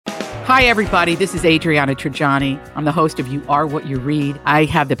Hi, everybody. This is Adriana Trajani. I'm the host of You Are What You Read. I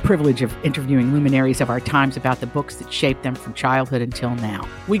have the privilege of interviewing luminaries of our times about the books that shaped them from childhood until now.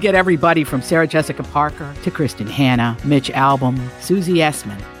 We get everybody from Sarah Jessica Parker to Kristen Hanna, Mitch Albom, Susie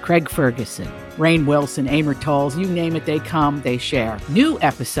Essman, Craig Ferguson, Rainn Wilson, Amor Tolls, you name it, they come, they share. New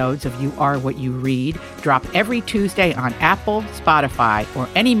episodes of You Are What You Read drop every Tuesday on Apple, Spotify, or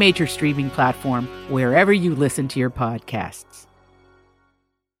any major streaming platform wherever you listen to your podcasts.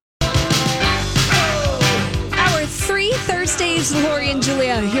 Thursdays, Lori and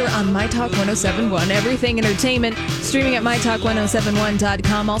Julia here on My Talk 1071. Everything entertainment, streaming at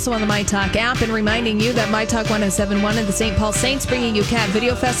MyTalk1071.com, also on the My Talk app, and reminding you that My Talk 1071 and the St. Paul Saints bringing you Cat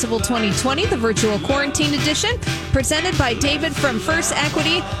Video Festival 2020, the virtual quarantine edition, presented by David from First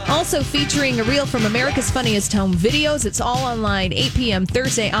Equity, also featuring a reel from America's Funniest Home Videos. It's all online, 8 p.m.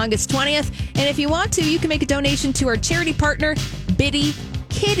 Thursday, August 20th. And if you want to, you can make a donation to our charity partner, Bitty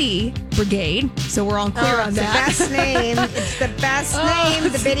Kitty Brigade. So we're all clear on that. It's the best name. It's the best name,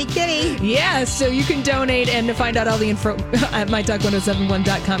 the Bitty Kitty. Yeah, so you can donate and to find out all the info at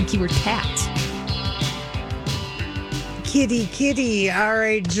mytalk1071.com, keyword cat. Kitty. All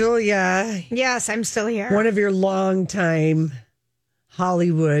right, Julia. Yes, I'm still here. One of your longtime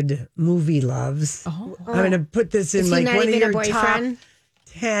Hollywood movie loves. Oh. I'm going to put this in like one of your top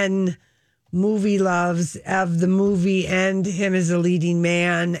 10 movie loves of the movie and him as a leading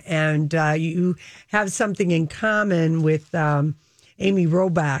man. And you have something in common with Amy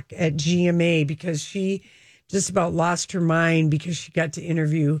Robach at GMA because she just about lost her mind because she got to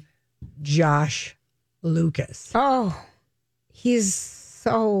interview Josh Lucas. Oh, he's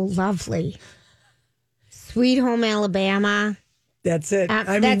so lovely. Sweet Home Alabama. That's it.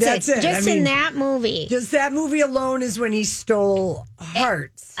 That's it. Just in that movie. Just that movie alone is when he stole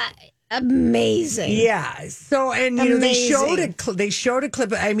hearts. Amazing. Yeah. So, and you know, they showed a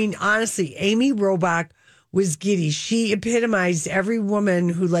clip. I mean, honestly, Amy Robach was giddy. She epitomized every woman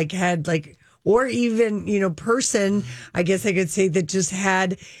who had or even, person, I guess I could say, that just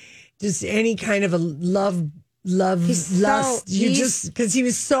had just any kind of a lust. Because he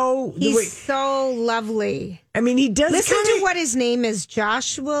was so... He's so lovely. I mean, he does... Listen to what his name is.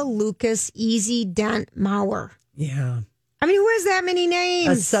 Joshua Lucas Easy Dent Maurer. Yeah. I mean, who has that many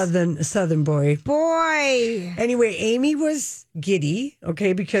names? A southern boy. Anyway, Amy was giddy,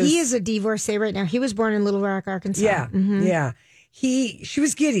 okay, because... He is a divorcee right now. He was born in Little Rock, Arkansas. Yeah, yeah. She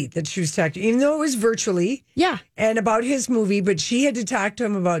was giddy that she was talking to, even though it was virtually. Yeah. And about his movie, but she had to talk to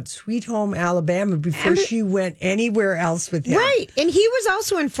him about Sweet Home Alabama before she went anywhere else with him. Right. And he was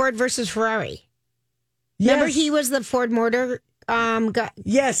also in Ford versus Ferrari. Yes. Remember, he was the Ford Motor guy.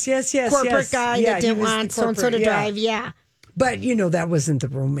 Yes. Corporate guy that didn't want so-and-so to drive. Yeah. But, that wasn't the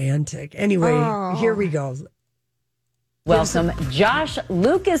romantic. Anyway, Here we go. Welcome, Josh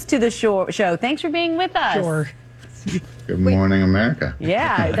Lucas, to the show. Thanks for being with us. Sure. Good morning, America.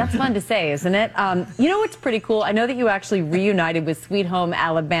 Yeah, that's fun to say, isn't it? You know what's pretty cool? I know that you actually reunited with Sweet Home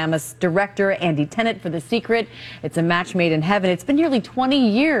Alabama's director, Andy Tennant, for The Secret. It's a match made in heaven. It's been nearly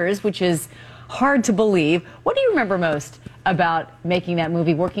 20 years, which is hard to believe. What do you remember most about making that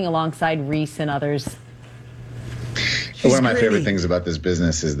movie, working alongside Reese and others? One of my favorite things about this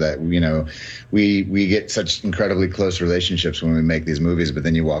business is that, we get such incredibly close relationships when we make these movies, but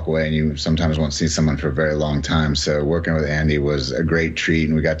then you walk away and you sometimes won't see someone for a very long time. So working with Andy was a great treat,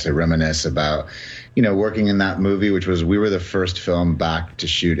 and we got to reminisce about, working in that movie, we were the first film back to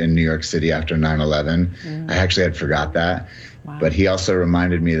shoot in New York City after 9/11. I actually had forgot that. Wow. But he also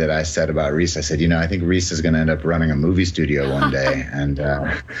reminded me that I said about Reese, I said, I think Reese is going to end up running a movie studio one day. And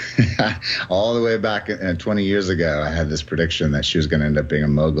all the way back 20 years ago, I had this prediction that she was going to end up being a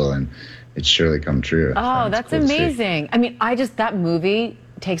mogul, and it's surely come true. Oh, that's cool, amazing. I mean, that movie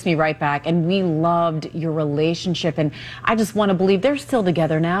takes me right back, and we loved your relationship, and I just want to believe they're still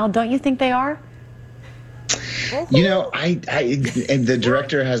together now. Don't you think they are? And the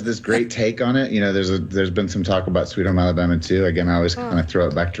director has this great take on it. There's been some talk about Sweet Home Alabama too. Again, I always kind of throw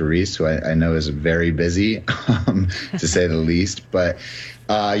it back to Reese, who I know is very busy, to say the least. But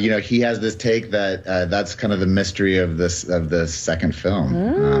he has this take that that's kind of the mystery of the second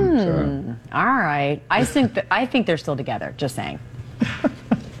film. All right, I think they're still together. Just saying.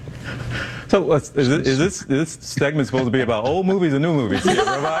 So is this segment supposed to be about old movies or new movies?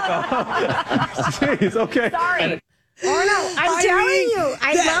 Jeez, okay. Sorry. Oh no! I'm telling you,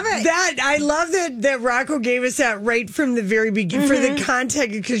 I love it. I love that Rocco gave us that right from the very beginning for the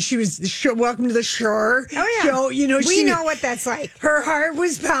context, because she was welcome to the shore. Oh yeah, show, we know what that's like. Her heart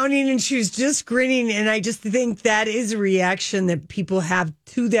was pounding and she was just grinning, and I just think that is a reaction that people have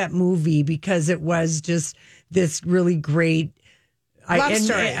to that movie, because it was just this really great Love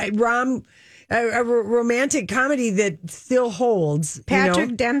story. A romantic comedy that still holds.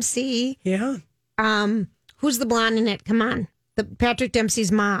 Patrick Dempsey. Yeah. Who's the blonde in it? Come on. Patrick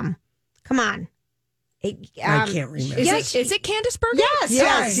Dempsey's mom. Come on. I can't remember. Is it Candice Bergen?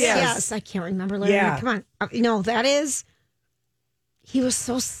 Yes. I can't remember. Yeah. Come on. That is. He was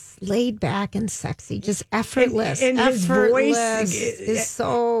so laid back and sexy, just effortless. And his voice is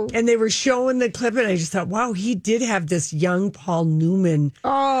so. And they were showing the clip, and I just thought, wow, he did have this young Paul Newman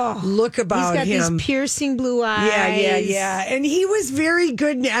look about him. He's got these piercing blue eyes. Yeah. And he was very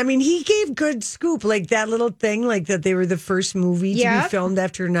good. I mean, he gave good scoop, like that little thing, like that they were the first movie to be filmed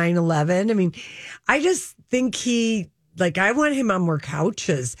after 9/11. I mean, I just think I want him on more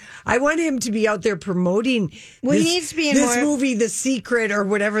couches. I want him to be out there promoting he needs to be in this more... movie, The Secret, or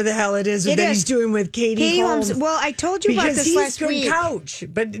whatever the hell it is that he's doing with Katie Holmes. Well, I told you about this last week. Because he's good couch.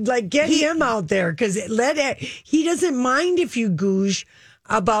 But get him out there, because he doesn't mind if you googe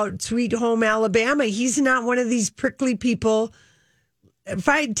about Sweet Home Alabama. He's not one of these prickly people.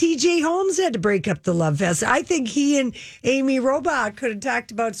 TJ Holmes had to break up the love fest. I think he and Amy Robach could have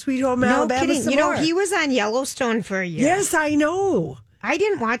talked about Sweet Home Alabama. Kidding. Some more. He was on Yellowstone for a year. Yes, I know. I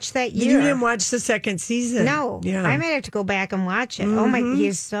didn't watch that year. You didn't watch the second season? No. Yeah. I might have to go back and watch it. Oh my,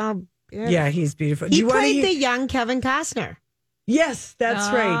 he's so beautiful. Yeah, he's beautiful. He played the young Kevin Costner. Yes,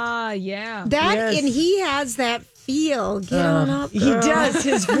 that's right. Yeah. And he has that feel. Get on up, girl. He does.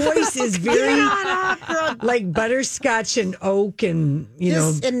 His voice is very like butterscotch and oak, and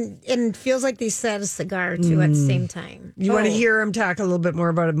and feels like they set a cigar too at the same time. You want to hear him talk a little bit more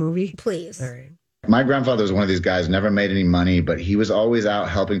about a movie? Please. All right. My grandfather was one of these guys, never made any money, but he was always out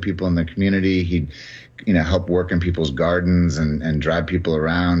helping people in the community. He'd, help work in people's gardens and drive people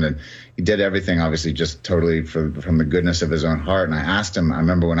around. And he did everything, obviously, just totally from the goodness of his own heart. And I asked him, I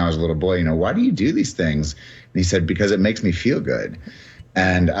remember when I was a little boy, why do you do these things? And he said, because it makes me feel good.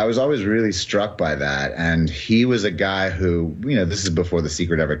 And I was always really struck by that. And he was a guy who, this is before The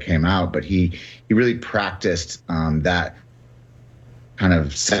Secret ever came out, but he really practiced that kind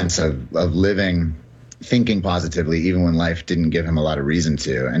of sense of living, thinking positively, even when life didn't give him a lot of reason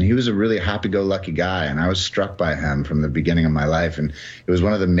to. And he was a really happy-go-lucky guy, and I was struck by him from the beginning of my life. And it was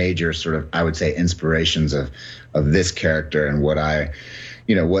one of the major sort of, I would say, inspirations of this character and what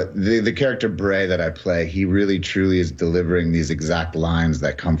what the character Bray that I play, he really truly is delivering these exact lines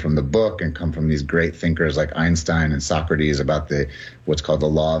that come from the book and come from these great thinkers like Einstein and Socrates about what's called the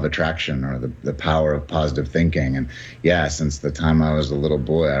law of attraction, or the power of positive thinking. And since the time I was a little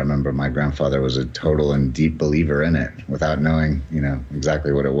boy, I remember my grandfather was a total and deep believer in it without knowing,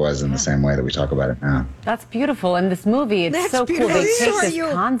 exactly what it was in the same way that we talk about it now. That's beautiful. And this movie, it's so cool. They take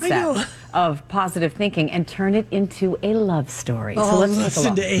this concept of positive thinking and turn it into a love story. So let's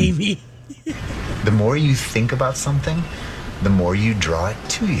listen to Amy. The more you think about something, the more you draw it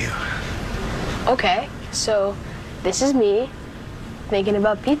to you. Okay, so this is me thinking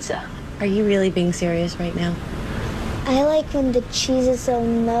about pizza. Are you really being serious right now? I like when the cheese is so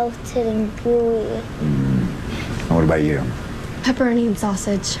melted and gooey. And what about you? Pepperoni and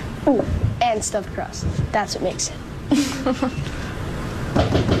sausage. Ooh, and stuffed crust. That's what makes it.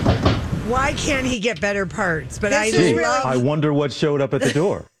 Why can't he get better parts? But I wonder what showed up at the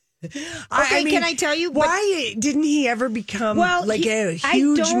door. Can I tell you? Why didn't he ever become a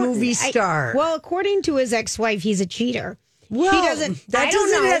huge movie star? Well, according to his ex-wife, he's a cheater. Well, he doesn't.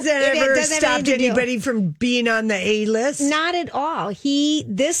 Has that ever stopped anybody from being on the A-list? Not at all.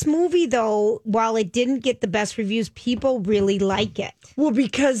 This movie, though, while it didn't get the best reviews, people really like it. Well,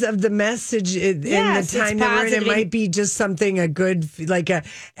 because of the message in the time that we're in, it might be just something like a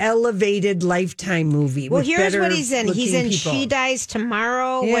elevated Lifetime movie. Well, here's what he's in. He's in people. She Dies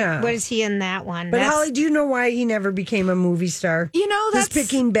Tomorrow. Yeah. What is he in that one? But Holly, do you know why he never became a movie star? That's just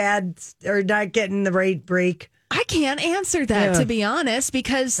picking bad or not getting the right break. I can't answer that, to be honest,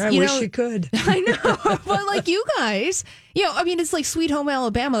 because, I wish you could. I know. But like you guys, it's like Sweet Home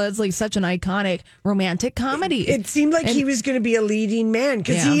Alabama. That's like such an iconic romantic comedy. It seemed like he was going to be a leading man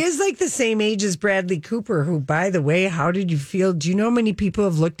because he is like the same age as Bradley Cooper, who, by the way, how did you feel? Do you know how many people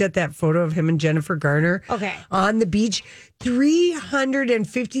have looked at that photo of him and Jennifer Garner on the beach?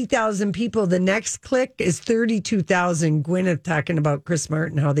 350,000 people. The next click is 32,000. Gwyneth talking about Chris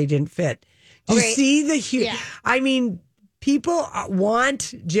Martin, how they didn't fit. Do you see the huge? Yeah. I mean, people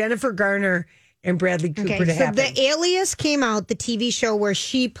want Jennifer Garner and Bradley Cooper to happen. So The Alias came out, the TV show where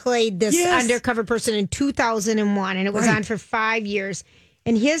she played this undercover person in 2001, and it was on for 5 years.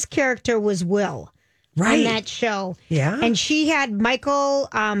 And his character was Will on that show. Yeah. And she had Michael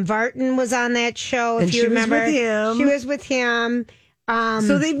Vartan was on that show, if you remember. She was with him.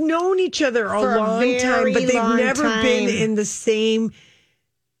 So they've known each other a long time, but they've never been in the same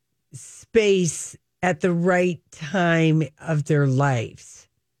space at the right time of their lives.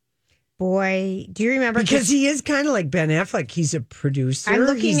 Boy, do you remember? Because he is kind of like Ben Affleck. He's a producer. I'm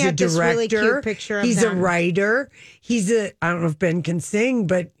looking he's at a director. This really cute picture of he's them. a writer. I don't know if Ben can sing,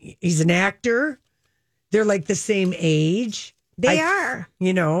 but he's an actor. They're like the same age. They are.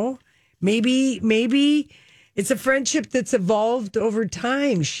 You know, maybe it's a friendship that's evolved over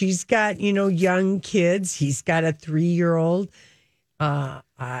time. She's got, young kids. He's got a 3-year-old.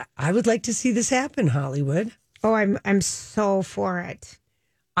 I would like to see this happen, Hollywood. Oh, I'm so for it.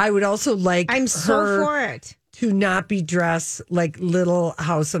 I would also like I'm so for it to not be dressed like Little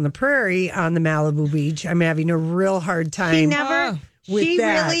House on the Prairie on the Malibu beach. I'm having a real hard time. She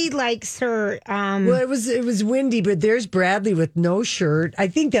really likes her. Well, it was windy, but there's Bradley with no shirt. I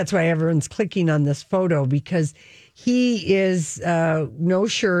think that's why everyone's clicking on this photo, because he is no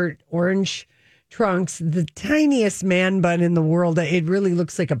shirt, orange trunks, the tiniest man bun in the world. It really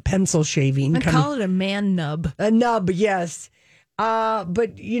looks like a pencil shaving. I call it a man nub. A nub, yes.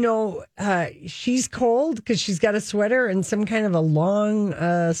 But, she's cold because she's got a sweater and some kind of a long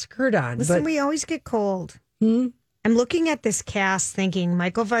skirt on. Listen, we always get cold. I'm looking at this cast thinking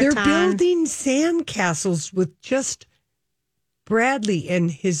Michael Vartan. They're building sandcastles with just Bradley and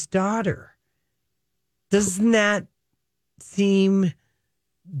his daughter. Doesn't that seem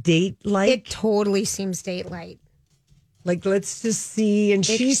date-like? It totally seems date-like. Like, let's just see. And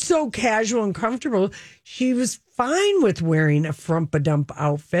she's so casual and comfortable. She was fine with wearing a frump-a-dump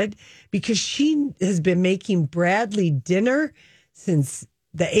outfit because she has been making Bradley dinner since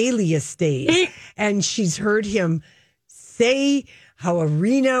the Alias days. And she's heard him say how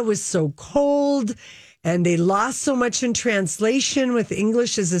Arena was so cold and they lost so much in translation with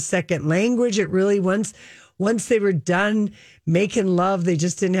English as a second language. It really, once they were done making love, they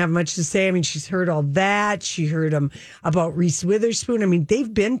just didn't have much to say. I mean, she's heard all that. She heard him about Reese Witherspoon. I mean,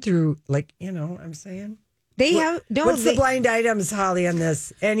 they've been through, I'm saying. They have. No, what's the blind items, Holly, on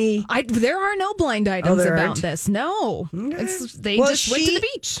this? There are no blind items about this. No. Okay. They just went to the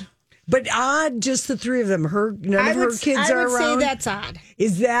beach. But odd, just the three of them. None of her kids are around. I would say that's odd.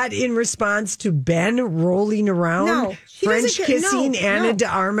 Is that in response to Ben rolling around? No. French kissing Anna de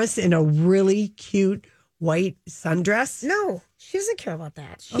Armas in a really cute white sundress? No, she doesn't care about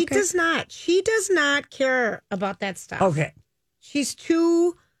that. She does not. She does not care about that stuff. Okay. She's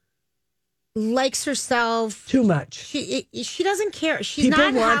too likes herself too much. She doesn't care. She's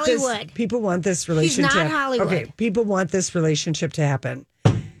not Hollywood. People want this relationship. She's not Hollywood. Okay, people want this relationship to happen.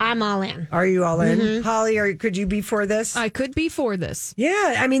 I'm all in. Are you all in? Mm-hmm. Holly, could you be for this? I could be for this.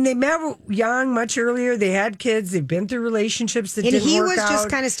 Yeah, I mean, they met young, much earlier. They had kids. They've been through relationships that didn't work out. And he was just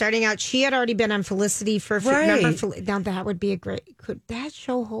kind of starting out. She had already been on Felicity for remember. Now that would be could that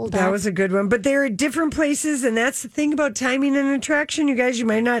show hold up? That was a good one. But they're at different places, and that's the thing about timing and attraction. You guys, you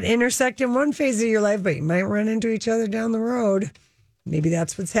might not intersect in one phase of your life, but you might run into each other down the road. Maybe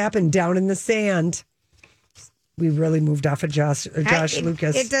that's what's happened down in the sand. We really moved off of Josh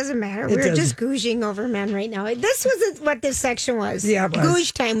Lucas. It doesn't matter. We're just gouging over men right now. This was what this section was. Yeah, it was.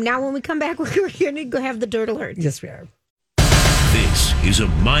 Googe time. Now, when we come back, we're going to go have the Dirt Alert. Yes, we are. This is a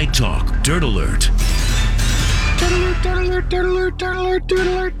My Talk Dirt Alert.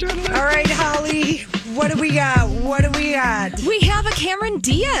 All right, Holly, what do we got? We have a Cameron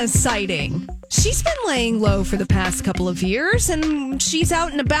Diaz sighting. She's been laying low for the past couple of years, and she's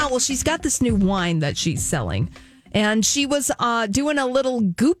out and about. Well, she's got this new wine that she's selling. And she was doing a little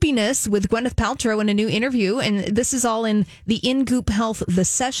goopiness with Gwyneth Paltrow in a new interview. And this is all in the In Goop Health, The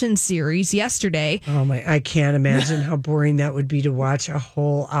Session series yesterday. Oh, my. I can't imagine how boring that would be to watch a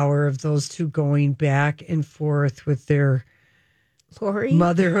whole hour of those two going back and forth with their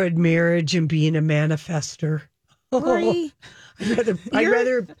motherhood, marriage, and being a manifester. Lori. I'd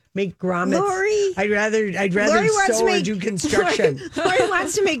rather make grommets. Lori. I'd rather sew or do construction. Lori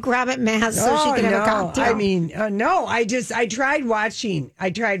wants to make grommet masks so she can have a cocktail. I mean, no. I tried watching,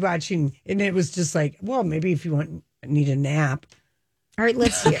 and it was just like, well, maybe if you need a nap. All right,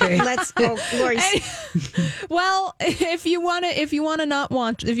 let's go, Lori. Well, if you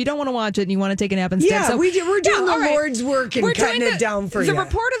don't want to watch it and you want to take a nap instead, yeah, we're doing the Lord's work and cutting it down for you. The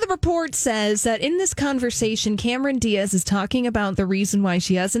report of the report says that in this conversation, Cameron Diaz is talking about the reason why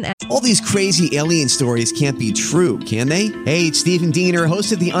she hasn't. All these crazy alien stories can't be true, can they? Hey, it's Stephen Diener,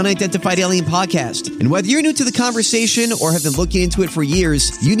 host of the Unidentified Alien Podcast. And whether you're new to the conversation or have been looking into it for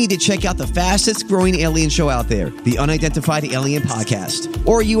years, you need to check out the fastest growing alien show out there, the Unidentified Alien Podcast. Podcast,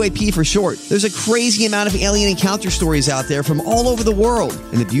 or UAP for short. There's a crazy amount of alien encounter stories out there from all over the world.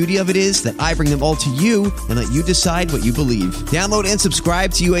 And the beauty of it is that I bring them all to you and let you decide what you believe. Download and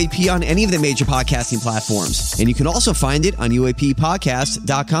subscribe to UAP on any of the major podcasting platforms. And you can also find it on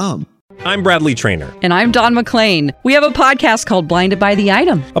UAPpodcast.com. I'm Bradley Trainer. And I'm Don McClain. We have a podcast called Blinded by the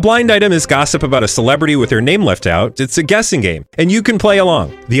Item. A blind item is gossip about a celebrity with their name left out. It's a guessing game, and you can play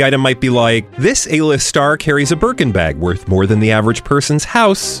along. The item might be like, this A-list star carries a Birkin bag worth more than the average person's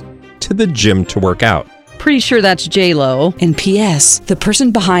house to the gym to work out. Pretty sure that's J-Lo. And P.S. the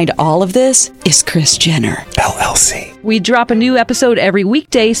person behind all of this is Kris Jenner, LLC. We drop a new episode every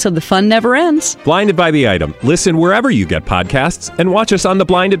weekday so the fun never ends. Blinded by the Item. Listen wherever you get podcasts and watch us on the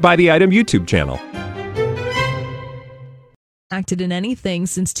Blinded by the Item YouTube channel. Acted in anything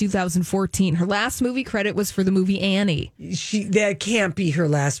since 2014. Her last movie credit was for the movie Annie. That can't be her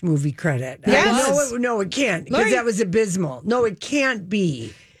last movie credit. Yes. No, it can't, because that was abysmal. No, it can't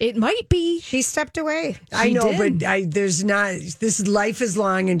be. It might be. She stepped away. I know, but there's not. This life is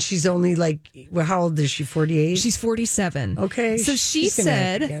long, and she's only like, well, how old is she? 48. She's 47. Okay, so she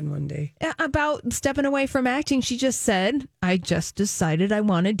said again one day about stepping away from acting. She just said, "I just decided I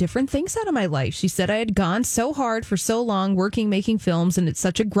wanted different things out of my life." She said, "I had gone so hard for so long, working, making films, and it's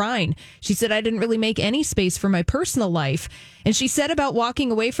such a grind." She said, "I didn't really make any space for my personal life." And she said about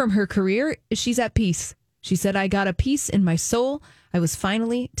walking away from her career, she's at peace. She said, "I got a peace in my soul. I was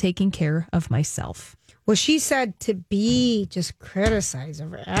finally taking care of myself." Well, she said to be just criticized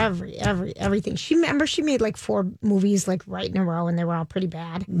over everything. She made like 4 movies like right in a row, and they were all pretty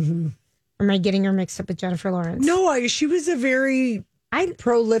bad. Mm-hmm. Am I getting her mixed up with Jennifer Lawrence? No, she was a very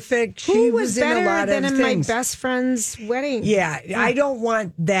prolific. She was in a lot of things. My best friend's wedding. Yeah, I don't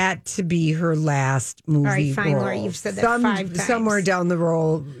want that to be her last movie. All right, fine, role. Laura, you've said that 5 times. Somewhere down the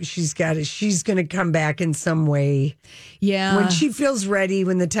road, she's going to come back in some way. Yeah, when she feels ready,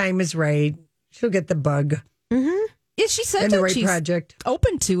 when the time is right, she'll get the bug. Mm-hmm. Yeah, she said and that the right she's project.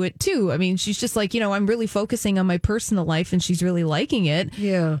 Open to it too. I mean, she's just like, I'm really focusing on my personal life, and she's really liking it.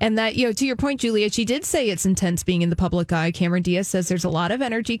 Yeah, and that, to your point, Julia, she did say it's intense being in the public eye. Cameron Diaz says there's a lot of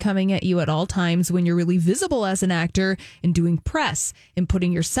energy coming at you at all times when you're really visible as an actor and doing press and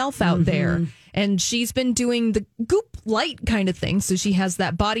putting yourself out there. And she's been doing the Goop Light kind of thing. So she has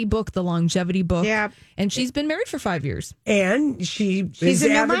that body book, the longevity book. Yeah. And she's been married for 5 years. And she's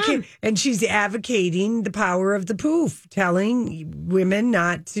advocating the power of the poof, telling women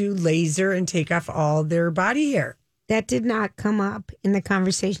not to laser and take off all their body hair. That did not come up in the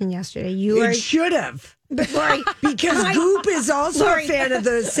conversation yesterday. It should have. But Lori, because Goop is also a fan of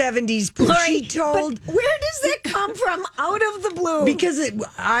the 70s. Lori, she told. Where does that come from out of the blue? Because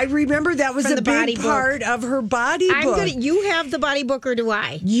I remember that was a big part of her body book. You have the body book, or do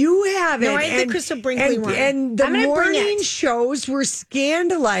I? You have it. No, I have the Crystal Brinkley one. And the morning shows were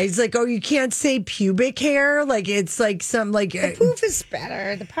scandalized. Like, oh, you can't say pubic hair. Like, it's like some like. The poof is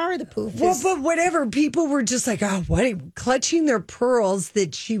better. The power of the poof. But whatever. People were just like, oh, what? Clutching their pearls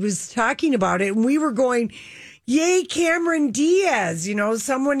that she was talking about it, and we were going. Yay, Cameron Diaz.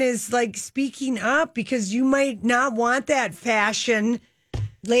 Someone is like speaking up, because you might not want that fashion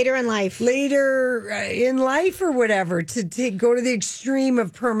later in life or whatever, to go to the extreme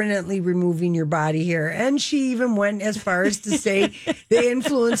of permanently removing your body hair. And she even went as far as to say the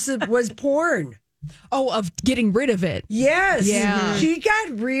influence was porn. Oh, of getting rid of it. Yes. Yeah. She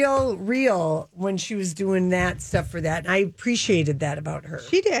got real when she was doing that stuff for that. And I appreciated that about her.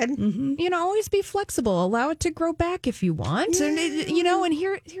 She did. Mm-hmm. Always be flexible. Allow it to grow back if you want. Yeah. And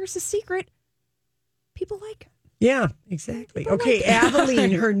here's the secret. People like it. Yeah, exactly. Okay,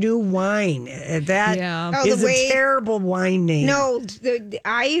 Aveline, her new wine. That is a terrible wine name. No,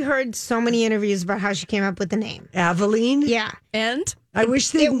 I heard so many interviews about how she came up with the name. Aveline? Yeah. And? I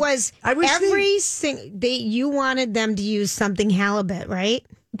wish you wanted them to use something halibut, right?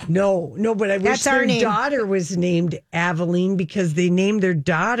 No, but I wish their daughter was named Aveline, because they named their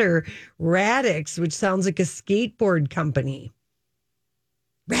daughter Radix, which sounds like a skateboard company.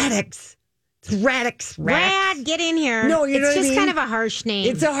 Radix. It's Radix. Rad, get in here. No, you know what I mean? It's just kind of a harsh name.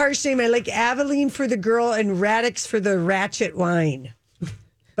 It's a harsh name. I like Aveline for the girl and Radix for the ratchet wine.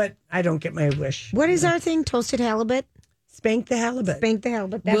 But I don't get my wish. What is our thing? Toasted halibut? Spank the halibut. Spank the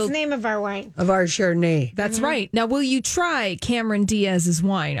halibut. That's the name of our wine. Of our Chardonnay. That's right. Now, will you try Cameron Diaz's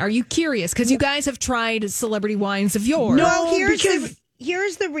wine? Are you curious? Because you guys have tried celebrity wines of yours. No,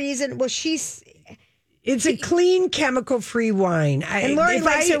 here's the reason. Well, it's a clean, chemical-free wine. And Lori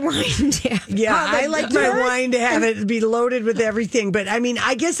likes her wine to have. Yeah, I like my wine to have it be loaded with everything. But,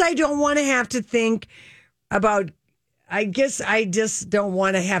 I guess I don't want to have to think about... I guess I just don't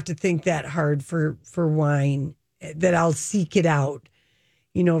want to have to think that hard for wine, that I'll seek it out.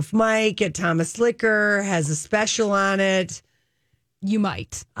 if Mike at Thomas Liquor has a special on it. You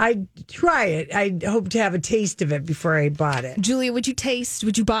might. I'd try it. I'd hope to have a taste of it before I bought it. Julia, would you taste?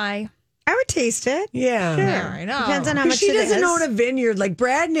 Would you buy? I would taste it. Yeah. Sure. I know. Depends on how much she it is. doesn't own a vineyard like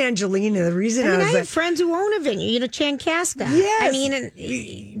Brad and Angelina. The reason I was have friends who own a vineyard, Chancaska. Yes. I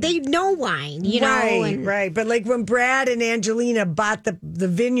mean, they know wine, Right. But like when Brad and Angelina bought the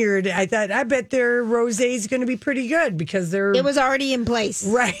vineyard, I thought, I bet their rosé is going to be pretty good because it was already in place.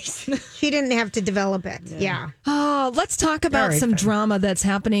 Right. She didn't have to develop it. Yeah. Oh, let's talk about some drama that's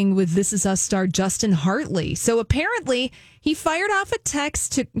happening with This Is Us star Justin Hartley. So apparently he fired off a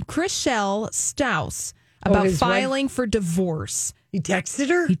text to Chrishell Stause about filing for divorce. He texted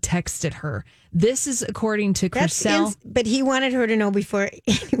her? He texted her. This is according to Chrishell. But he wanted her to know before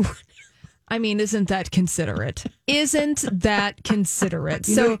anyone. I mean, isn't that considerate? Isn't that considerate?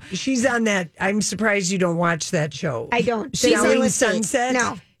 So she's on that. I'm surprised you don't watch that show. I don't. She's Selling Sunset?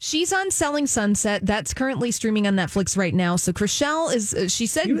 No. She's on Selling Sunset. That's currently streaming on Netflix right now. So Chrishell is, she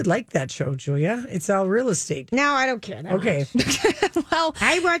said... You would like that show, Julia. It's all real estate. No, I don't care. Okay. Well,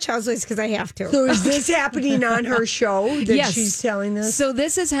 I watch Housewives because I have to. So is this happening on her show that she's telling this? So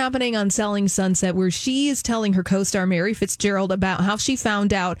this is happening on Selling Sunset, where she is telling her co-star Mary Fitzgerald about how she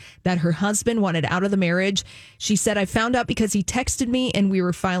found out that her husband wanted out of the marriage. She said, I found out because he texted me and we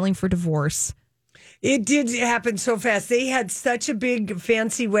were filing for divorce. It did happen so fast. They had such a big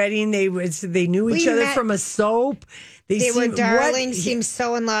fancy wedding. They knew each other from a soap. They were darlings. Seemed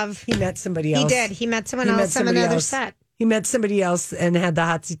so in love. He met somebody else. He did. He met someone else on another set. He met somebody else and had the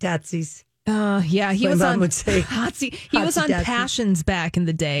hotsy tatsies. Yeah, he was on Hotsy. He was on Passions back in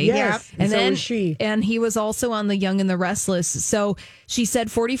the day. Yes, and so then was she. And he was also on The Young and the Restless. So she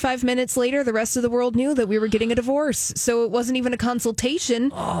said 45 minutes later, the rest of the world knew that we were getting a divorce. So it wasn't even a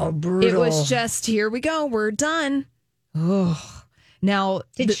consultation. Oh, brutal! It was just, here we go, we're done. Oh, now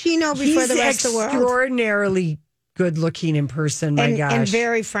did she know before the rest of the world? Extraordinarily good looking in person, my gosh. And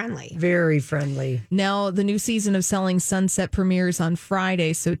very friendly. Very friendly. Now, the new season of Selling Sunset premieres on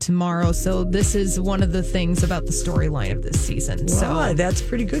Friday, so tomorrow. So this is one of the things about the storyline of this season. Wow, so that's a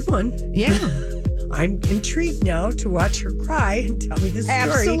pretty good one. Yeah. I'm intrigued now to watch her cry and tell me this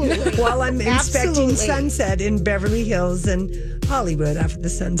story while I'm inspecting Sunset in Beverly Hills and Hollywood off of the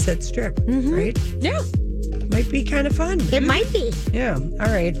Sunset Strip, right? Yeah. Might be kind of fun. It might be. Yeah.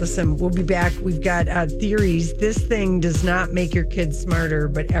 All right. Listen, we'll be back. We've got theories. This thing does not make your kids smarter,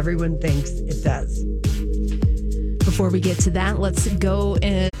 but everyone thinks it does. Before we get to that, let's go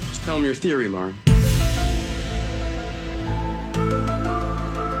and... Just tell them your theory, Lauren.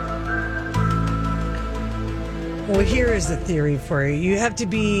 Well, here is a theory for you. You have to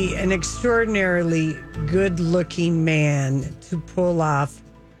be an extraordinarily good-looking man to pull off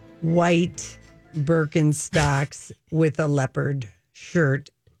white Birkenstocks with a leopard shirt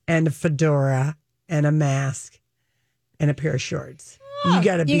and a fedora and a mask and a pair of shorts. You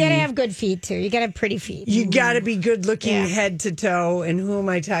gotta have good feet too. You gotta have pretty feet. You gotta be good looking head to toe. And who am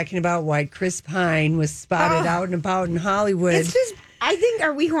I talking about? Why Chris Pine was spotted out and about in Hollywood. It's just, I think,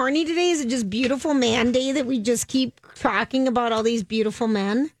 are we horny today? Is it just beautiful man day that we just keep talking about all these beautiful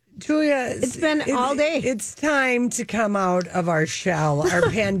men? Julia, it's been all day. It's time to come out of our shell, our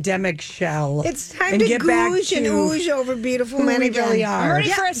pandemic shell. It's time to googe and ooge over beautiful men again. Really are. I'm ready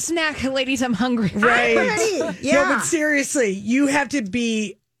for a snack, ladies. I'm hungry. Right. I'm ready. Yeah. No, but seriously, you have to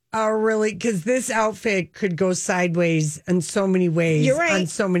be because this outfit could go sideways in so many ways. You're right. On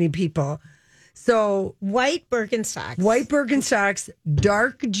so many people. So white Birkenstocks,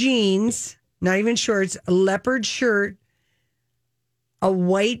 dark jeans, not even shorts, a leopard shirt, a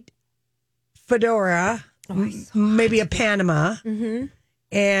white fedora, maybe a Panama,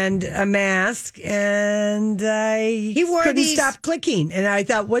 and a mask. And I couldn't stop clicking. And I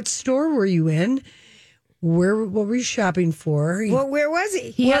thought, what store were you in? What were you shopping for? Well, where was he?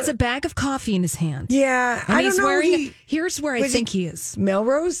 He has a bag of coffee in his hand. Yeah. And he's wearing here's where I think he is.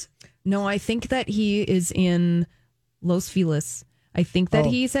 Melrose? No, I think that he is in Los Feliz. I think that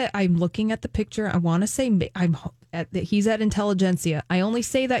he's at, I'm looking at the picture. I want to say he's at Intelligentsia. I only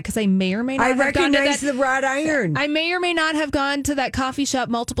say that because I may or may not have gone to that. I recognize the wrought iron. I may or may not have gone to that coffee shop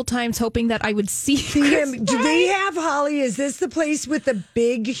multiple times hoping that I would see him. Do they have, Holly, is this the place with the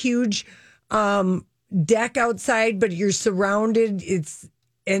big, huge deck outside, but you're surrounded?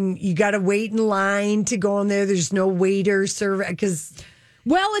 And you got to wait in line to go in there. There's no waiter serve because...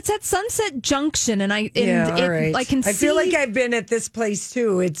 Well, it's at Sunset Junction, and I can see. I feel like I've been at this place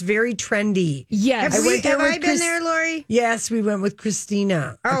too. It's very trendy. Yes, have I been there, Lori? Yes, we went with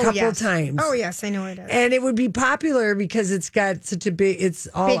Christina a couple of times. Oh yes, I know it is. And it would be popular because it's got such a big. It's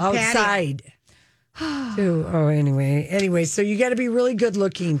all big outside. Anyway, so you got to be really good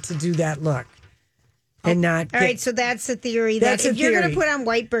looking to do that look. And not. All right, so that's the theory. That if you're going to put on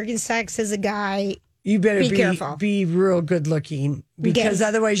white Birkenstocks as a guy, you better be careful. Be real good looking because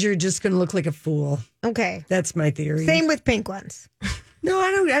otherwise you're just going to look like a fool. Okay. That's my theory. Same with pink ones. No,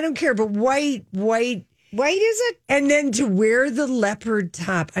 I don't care, but white. White is it? And then to wear the leopard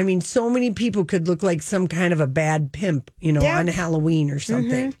top. I mean, so many people could look like some kind of a bad pimp, on Halloween or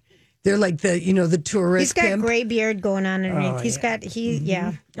something. Mm-hmm. They're like the tourist. He's got pimp. Gray beard going on underneath.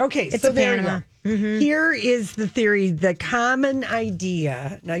 Okay, it's so a there Panama. you go. Mm-hmm. Here is the theory, the common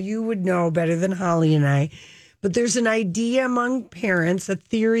idea. Now, you would know better than Holly and I, but there's an idea among parents, a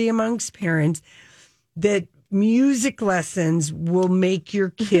theory amongst parents, that music lessons will make your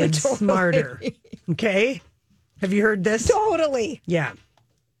kids smarter. Okay? Have you heard this? Totally. Yeah.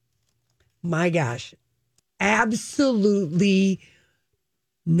 My gosh. Absolutely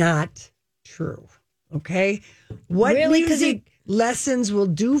not true. Okay? What really? Music lessons will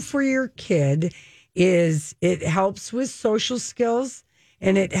do for your kid is it helps with social skills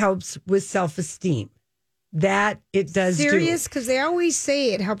and it helps with self-esteem. That it does. Serious? Because they always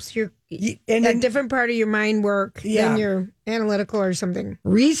say it helps your a different part of your mind work than your analytical or something.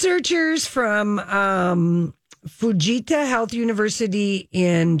 Researchers from Fujita Health University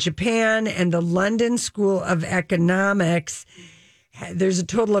in Japan and the London School of Economics. There's a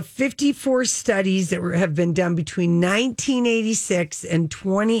total of 54 studies that have been done between 1986 and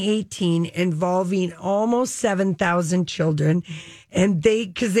 2018 involving almost 7,000 children. And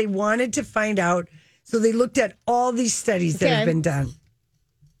because they wanted to find out, so they looked at all these studies that have been done.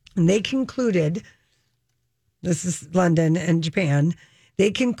 And they concluded, this is London and Japan, they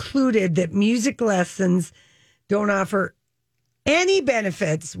concluded that music lessons don't offer any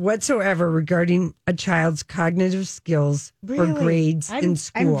benefits whatsoever regarding a child's cognitive skills or grades in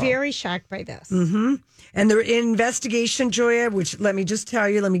school. I'm very shocked by this. Mm-hmm. And the investigation, Joya, which let me just tell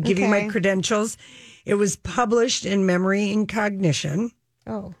you, let me give you my credentials. It was published in Memory and Cognition.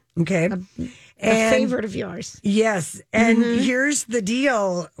 Oh. Okay. A favorite of yours. Yes. And here's the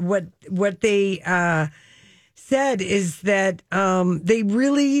deal. What they said is that they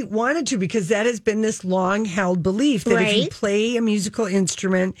really wanted to, because that has been this long held belief that if you play a musical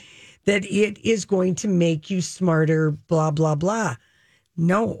instrument, that it is going to make you smarter, blah, blah, blah.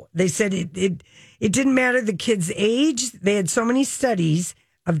 No, they said it didn't matter the kid's age. They had so many studies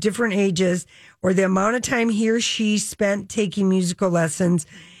of different ages or the amount of time he or she spent taking musical lessons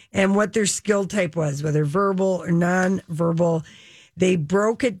and what their skill type was, whether verbal or nonverbal. They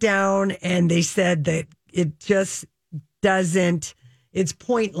broke it down and they said that it just doesn't, it's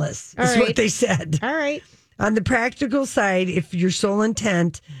pointless, is what they said. All right. On the practical side, if your sole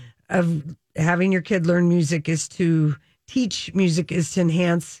intent of having your kid learn music is to teach music is to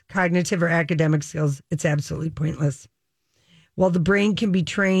enhance cognitive or academic skills, it's absolutely pointless. While the brain can be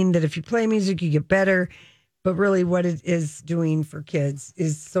trained that if you play music, you get better, but really what it is doing for kids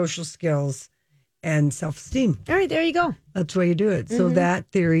is social skills and self-esteem. All right, there you go. That's why you do it. So that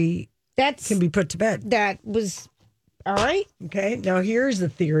theory can be put to bed. That was all right. Okay, now here's a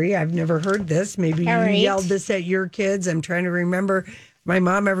theory. I've never heard this. Maybe you yelled this at your kids. I'm trying to remember if my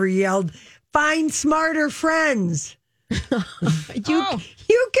mom ever yelled, "Find smarter friends."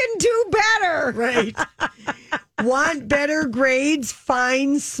 You can do better. Right. Want better grades?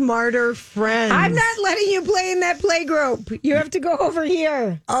 Find smarter friends. I'm not letting you play in that play group. You have to go over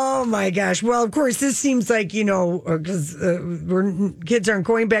here. Oh, my gosh. Well, of course, this seems like, because kids aren't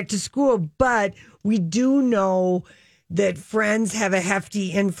going back to school, but we do know that friends have a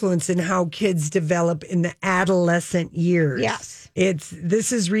hefty influence in how kids develop in the adolescent years. Yes.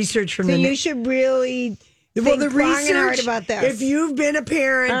 This is research from you should really... Well, the research about this. If you've been a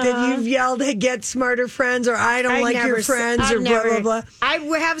parent that you've yelled, "Hey, get smarter friends," or "I don't like your friends," or blah, blah, blah. I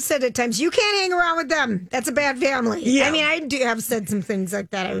have said at times, "You can't hang around with them. That's a bad family." Yeah. I mean, I do have said some things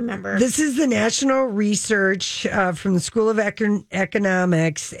like that, I remember. This is the national research from the School of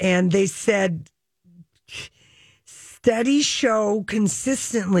Economics, and they said studies show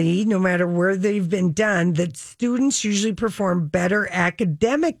consistently, no matter where they've been done, that students usually perform better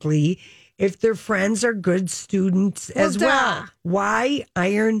academically if their friends are good students as well. Why?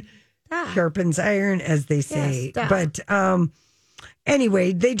 Iron sharpens iron, as they say. Yes, but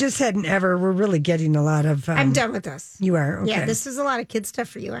anyway, they just hadn't ever. We're really getting a lot of. I'm done with this. You are? Okay. Yeah, this is a lot of kid stuff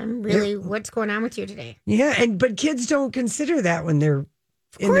for you. I'm really. What's going on with you today? Yeah, but kids don't consider that when they're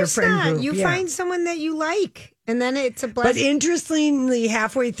in their friend group. You find someone that you like, and then it's a blessing. But interestingly,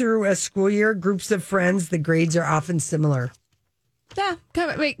 halfway through a school year, groups of friends, the grades are often similar. Yeah, kind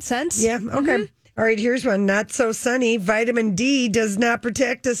of makes sense. Yeah, okay. All right, here's one. Not so sunny. Vitamin D does not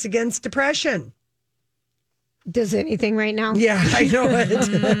protect us against depression. does anything right now. Yeah, I know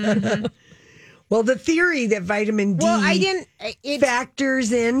it. Well, the theory that vitamin D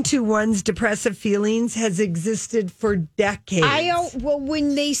factors into one's depressive feelings has existed for decades.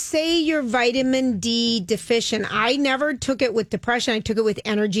 When they say you're vitamin D deficient, I never took it with depression. I took it with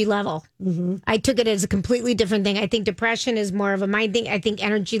energy level. Mm-hmm. I took it as a completely different thing. I think depression is more of a mind thing. I think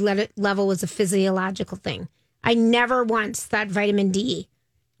energy level was a physiological thing. I never once thought vitamin D.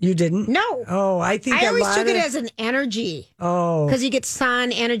 You didn't? No. Oh, I think I always took it as an energy. Oh. Because you get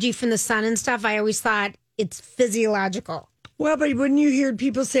energy from the sun and stuff. I always thought it's physiological. Well, but wouldn't you hear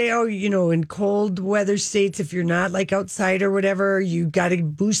people say, in cold weather states, if you're not like outside or whatever, you got to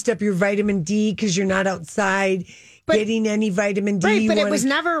boost up your vitamin D because you're not outside getting any vitamin D. Right, but it was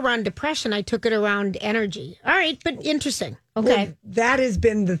never around depression. I took it around energy. All right, but interesting. Okay. Well, that has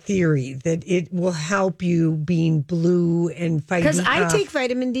been the theory, that it will help you being blue and fighting Because I take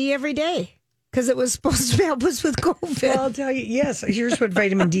vitamin D every day because it was supposed to help us with COVID. Well, I'll tell you, yes, here's what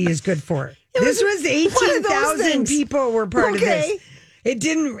vitamin D is good for. This was 18,000 people were part of this. It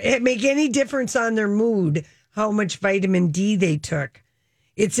didn't make any difference on their mood how much vitamin D they took.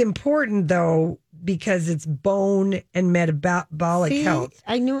 It's important, though, because it's bone and metabolic health.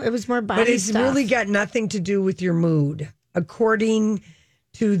 I knew it was more body But it's stuff. really got nothing to do with your mood. According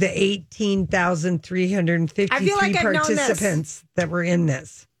to the 18,353 participants that were in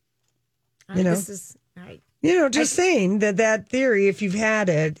this. This is, all right. Just saying that theory, if you've had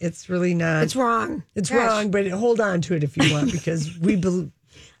it, it's really not. It's wrong. It's wrong, but hold on to it if you want, because we believe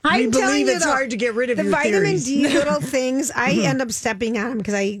it's hard to get rid of your vitamin theories. D little things. I end up stepping on them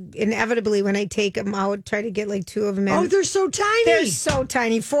because I inevitably, when I take them out, try to get like 2 of them in. Oh, they're so tiny. They're so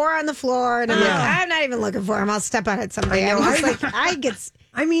tiny. 4 on the floor, and I'm like, I'm not even looking for them. I'll step on it someday.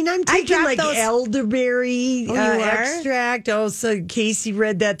 I'm taking like elderberry extract. Also, Casey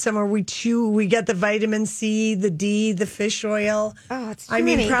read that somewhere. We got the vitamin C, the D, the fish oil. Oh, it's too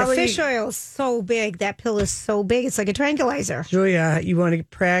many. The fish oil is so big. That pill is so big. It's like a tranquilizer. Julia, you want to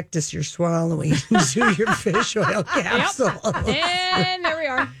practice your swallowing. Do your fish oil capsule. Yep. And there we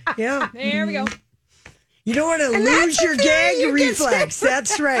are. Yeah. There we go. You don't want to lose your gag reflex.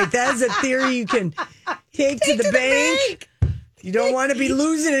 That's right. That is a theory you can take to the bank. You don't want to be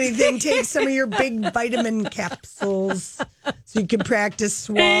losing anything. Take some of your big vitamin capsules so you can practice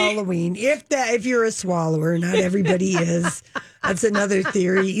swallowing. If you're a swallower, not everybody is. That's another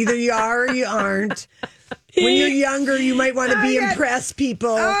theory. Either you are or you aren't. When you're younger, you might want to impress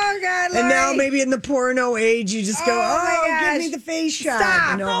people. Oh, God, Lori. And now maybe in the porno age, you just go, give me the face shot.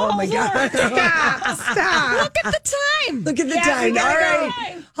 Stop. Oh, my God. Stop. Look at the time. Look at the time. All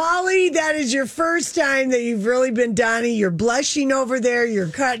right. Holly, that is your first time that you've really been Donnie. You're blushing over there. You're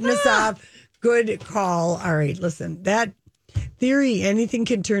cutting us off. Good call. All right. Listen, that theory, anything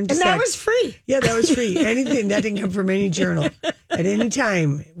can turn to sex. And that was free. Yeah, that was free. Anything. That didn't come from any journal. At any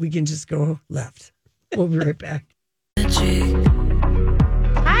time, we can just go left. We'll be right back.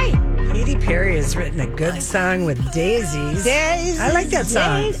 Hi. Katy Perry has written a good song with Daisies. I like that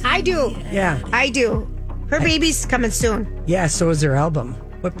song. I do. Yeah. I do. Her baby's coming soon. Yeah, so is her album.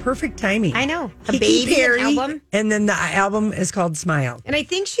 What perfect timing. I know. A Katy baby Perry, album. And then the album is called Smile. And I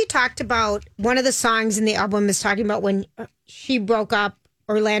think she talked about, one of the songs in the album is talking about when she broke up,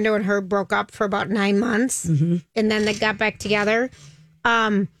 Orlando and her broke up for about 9 months. Mm-hmm. And then they got back together.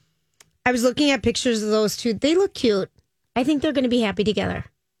 I was looking at pictures of those two. They look cute. I think they're going to be happy together.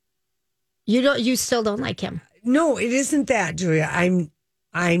 You still don't like him. No, it isn't that, Julia. I'm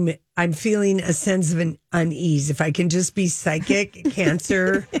feeling a sense of an unease. If I can just be psychic,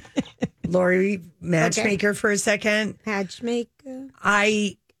 Cancer, Lori, matchmaker for a second. Matchmaker.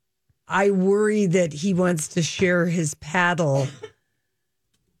 I worry that he wants to share his paddle.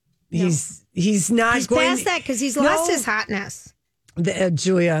 He's not He's going past that because he's lost his hotness.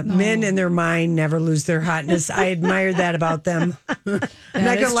 Julia, men in their mind never lose their hotness. I admire that about them. I'm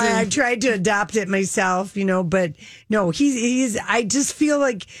not gonna lie, I tried to adopt it myself, but no, he's. I just feel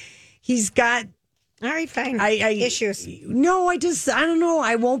like he's got. All right, fine. Issues. No, I don't know.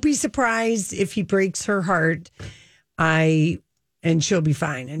 I won't be surprised if he breaks her heart. And she'll be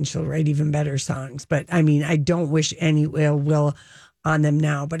fine, and she'll write even better songs. But I don't wish any ill will on them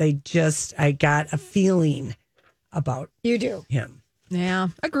now. But I got a feeling about him. Yeah,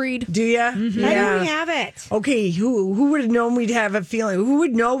 agreed. Do you? Mm-hmm. Yeah. How do we have it? Okay, who would have known we'd have a feeling? Who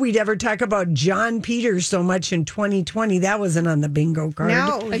would know we'd ever talk about John Peters so much in 2020? That wasn't on the bingo card.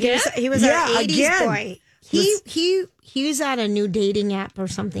 No, he was our 80s boy. He he's on a new dating app or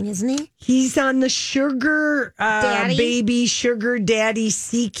something, isn't he? He's on the sugar baby sugar daddy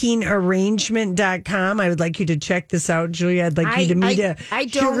seeking arrangement.com. I would like you to check this out, Julia. I'd like you to meet a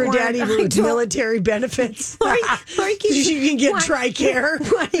sugar daddy with military benefits. Lori you can get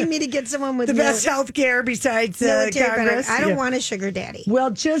TRICARE. Wanting me to get someone with the best health care besides Congress. I don't want a sugar daddy.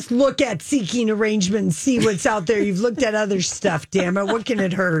 Well, just look at seeking arrangement and see what's out there. You've looked at other stuff, damn it. What can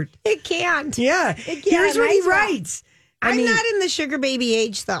it hurt? It can't. Yeah. It can't. Here's what he writes. I'm not in the sugar baby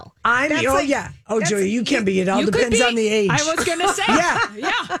age, though. Julia, you can be. It all depends on the age. I was going to say.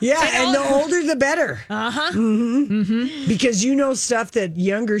 Yeah, and the older, the better. Because you know stuff that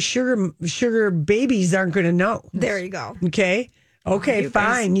younger sugar babies aren't going to know. There you go. Okay,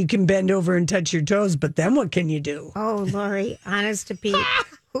 fine. You can bend over and touch your toes, but then what can you do? Oh, Lori, honest to Pete.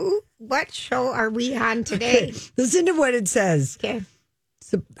 What show are we on today? Okay. Listen to what it says. Okay.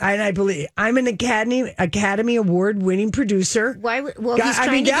 So, and I believe I'm an Academy Award winning producer. Why? Well,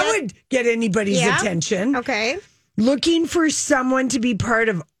 that would get anybody's attention. Okay. Looking for someone to be part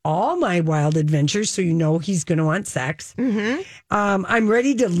of all my wild adventures, so you know he's going to want sex. Mm-hmm. I'm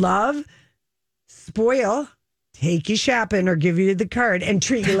ready to love, spoil, take you shopping, or give you the card and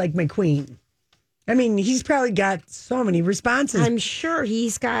treat you like my queen. I mean, he's probably got so many responses. I'm sure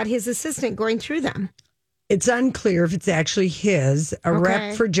he's got his assistant going through them. It's unclear if it's actually his. A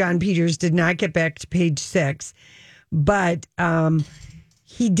rep for John Peters did not get back to page 6, but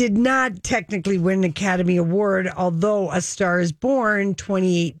he did not technically win an Academy Award, although A Star is Born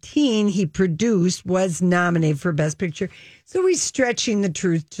 2018 he produced was nominated for Best Picture. So he's stretching the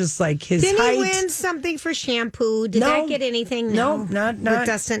truth just like his height. Didn't he win something for shampoo? Did that get anything? No, not. With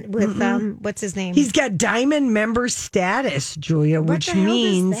Dustin, what's his name? He's got diamond member status, Julia, which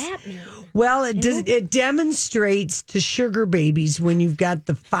means... What the hell does that mean? Well, it demonstrates to sugar babies when you've got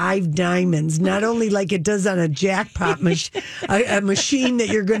the 5 diamonds, not only like it does on a jackpot a machine that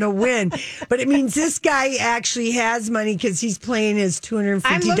you're going to win, but it means this guy actually has money because he's playing his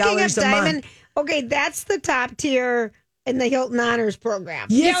 $250 a month. Okay, that's the top tier in the Hilton Honors program.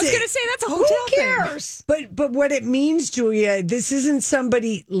 Yes, I was going to say that's a hotel Who cares? But what it means, Julia, this isn't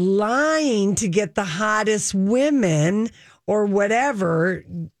somebody lying to get the hottest women or whatever.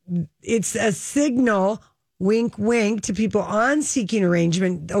 It's a signal, wink, wink, to people on seeking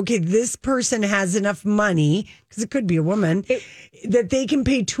arrangement. Okay, this person has enough money, because it could be a woman, that they can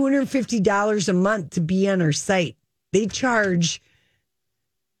pay $250 a month to be on our site. They charge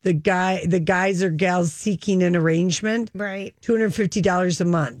the guys or gals seeking an arrangement, right, $250 a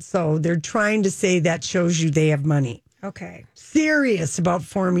month. So they're trying to say that shows you they have money. Okay. Serious about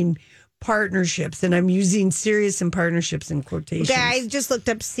forming partnerships, and I'm using serious and partnerships in quotations. I just looked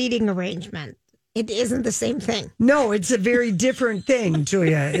up seating arrangement. It isn't the same thing. No, it's a very different thing,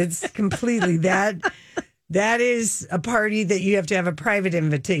 Julia. It's completely that is a party that you have to have a private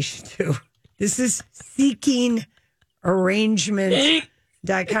invitation to. This is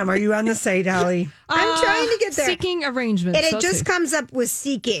seekingarrangement.com. Are you on the site, Holly? I'm trying to get there. Seeking arrangement. And it just comes up with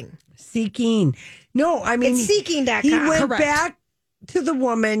seeking. Seeking. No, I mean, it's seeking.com. He went back to the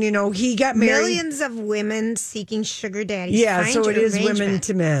woman, he got married. Millions of women seeking sugar daddies. Yeah, so it is women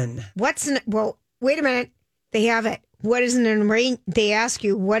to men. Well, wait a minute. They have it. What is they ask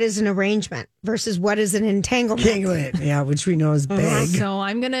you, what is an arrangement versus what is an entanglement? Yeah, which we know is big. So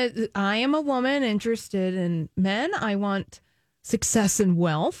I am a woman interested in men. I want success and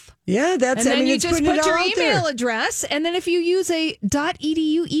wealth. Yeah, that's, and then you just put your email address. And then if you use a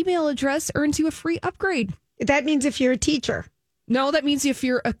 .edu email address, earns you a free upgrade. That means if you're a teacher. No, that means if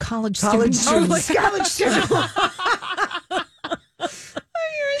you're a college student. College student.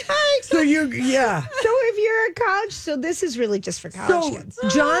 So So if you're a college, so this is really just for college kids.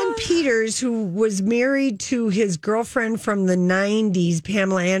 John Peters, who was married to his girlfriend from the 90s,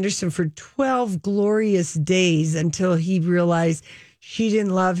 Pamela Anderson, for 12 glorious days until he realized she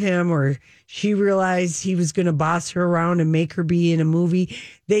didn't love him, or she realized he was going to boss her around and make her be in a movie.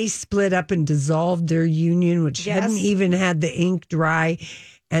 They split up and dissolved their union, which hadn't even had the ink dry.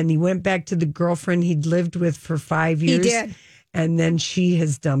 And he went back to the girlfriend he'd lived with for 5 years. He did. And then she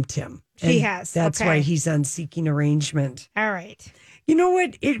has dumped him. She has. That's why he's on seeking arrangement. All right. You know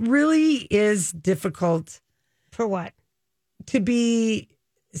what? It really is difficult. For what? To be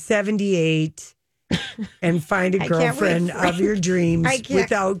 78 and find a girlfriend of your dreams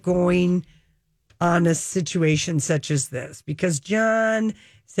without going on a situation such as this. Because John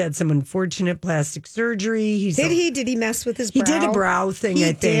had some unfortunate plastic surgery. Did he mess with his brow? He did a brow thing,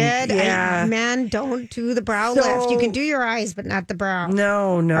 I think. Did. Yeah. Men don't do the brow lift. You can do your eyes, but not the brow.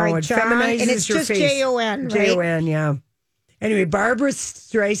 No. Right, it feminizes and it's your just face. Jon, right? Jon, yeah. Anyway, Barbara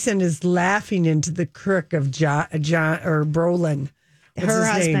Streisand is laughing into the crook of John or Brolin. What's her his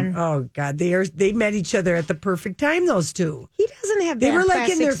husband. name? Oh God, they met each other at the perfect time. Those two. He doesn't have. They bad were like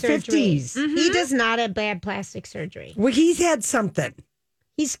in their plastic 50s. surgery. He does not have bad plastic surgery. Well, he's had something.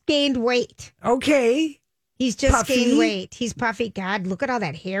 He's gained weight. Okay. He's just Puffy. gained weight. He's puffy. God, look at all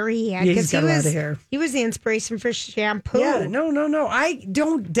that hair he had. Yeah, he's got a lot of hair. He was the inspiration for shampoo. Yeah, no. I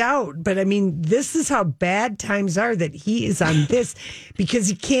don't doubt. But I mean, this is how bad times are that he is on this because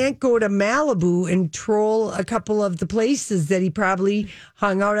he can't go to Malibu and troll a couple of the places that he probably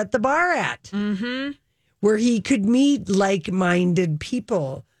hung out at the bar at, where he could meet like-minded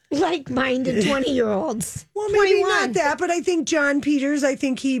people. Like-minded 20-year-olds. Well, maybe not that, but I think John Peters, I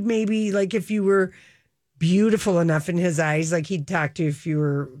think he maybe, like, if you were beautiful enough in his eyes, like he'd talk to you if you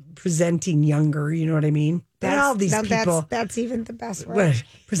were presenting younger, you know what I mean? But all these people. That's even the best word. What,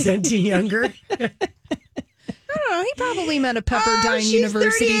 presenting younger? I don't know. He probably met a Pepperdine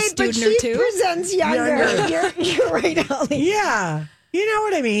University student but or she two. presents younger. You're right, Holly. Yeah. You know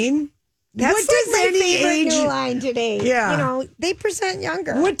what I mean? That's what does my any favorite age new line today. Yeah. You know, they present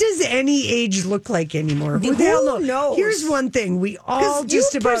younger. What does any age look like anymore? Who the hell knows? Here's one thing. We all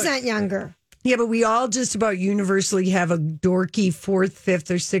just about present younger. Yeah, but we all just about universally have a dorky 4th, 5th,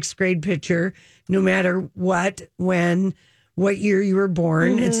 or 6th grade picture, no matter what, when, what year you were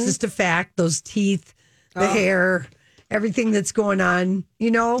born. It's just a fact. Those teeth, the hair, everything that's going on, you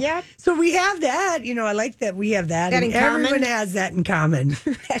know? Yeah. So we have that. You know, I like that we have that. That and in common? everyone has that in common.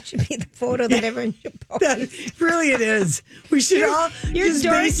 That should be the photo that everyone should post. Really, it is. We should all just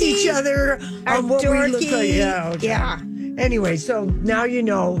base each other on what we look like. Yeah. Okay. Yeah. Anyway, so now you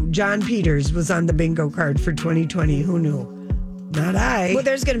know John Peters was on the bingo card for 2020. Who knew? Not I. Well,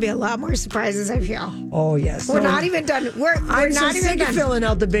 there's going to be a lot more surprises, I feel. Oh, yes. We're not even done. I'm not so even sick done. of filling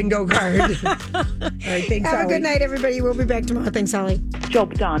out the bingo card. All right, thanks, Have a Holly. good night, everybody. We'll be back tomorrow. Thanks, Holly.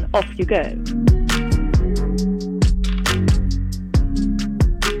 Job done. Off you go.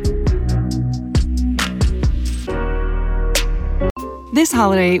 This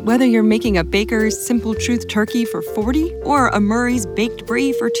holiday, whether you're making a Baker's Simple Truth turkey for 40 or a Murray's Baked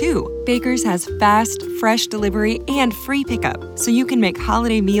Brie for 2, Baker's has fast, fresh delivery and free pickup, so you can make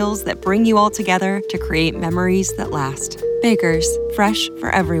holiday meals that bring you all together to create memories that last. Baker's, fresh for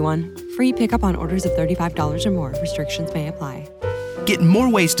everyone. Free pickup on orders of $35 or more. Restrictions may apply. Get more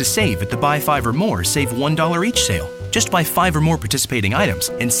ways to save at the Buy 5 or More Save $1 each sale. Just buy 5 or more participating items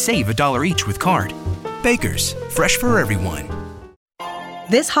and save $1 each with card. Baker's, fresh for everyone.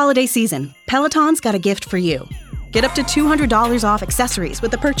 This holiday season, Peloton's got a gift for you. Get up to $200 off accessories with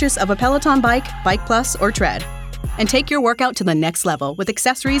the purchase of a Peloton bike, Bike Plus, or Tread. And take your workout to the next level with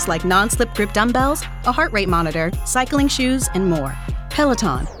accessories like non-slip grip dumbbells, a heart rate monitor, cycling shoes, and more.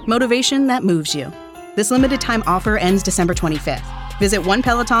 Peloton, motivation that moves you. This limited time offer ends December 25th. Visit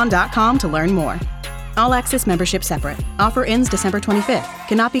onepeloton.com to learn more. All access membership separate. Offer ends December 25th.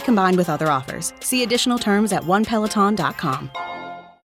 Cannot be combined with other offers. See additional terms at onepeloton.com.